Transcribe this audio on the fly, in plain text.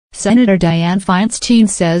Senator Dianne Feinstein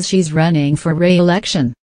says she's running for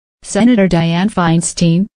re-election. Senator Dianne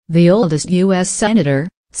Feinstein, the oldest U.S. senator,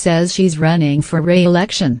 says she's running for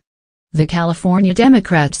re-election. The California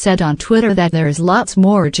Democrat said on Twitter that there is lots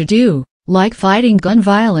more to do, like fighting gun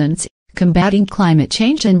violence, combating climate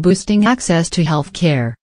change and boosting access to health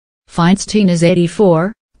care. Feinstein is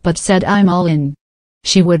 84, but said "I'm all in."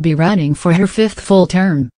 She would be running for her fifth full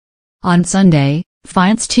term. On Sunday,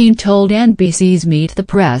 Feinstein told NBC's Meet the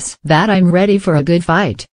Press that "I'm ready for a good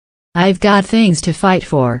fight. I've got things to fight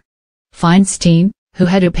for." Feinstein, who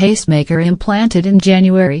had a pacemaker implanted in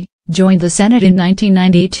January, joined the Senate in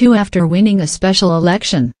 1992 after winning a special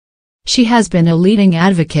election. She has been a leading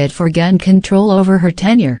advocate for gun control over her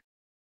tenure.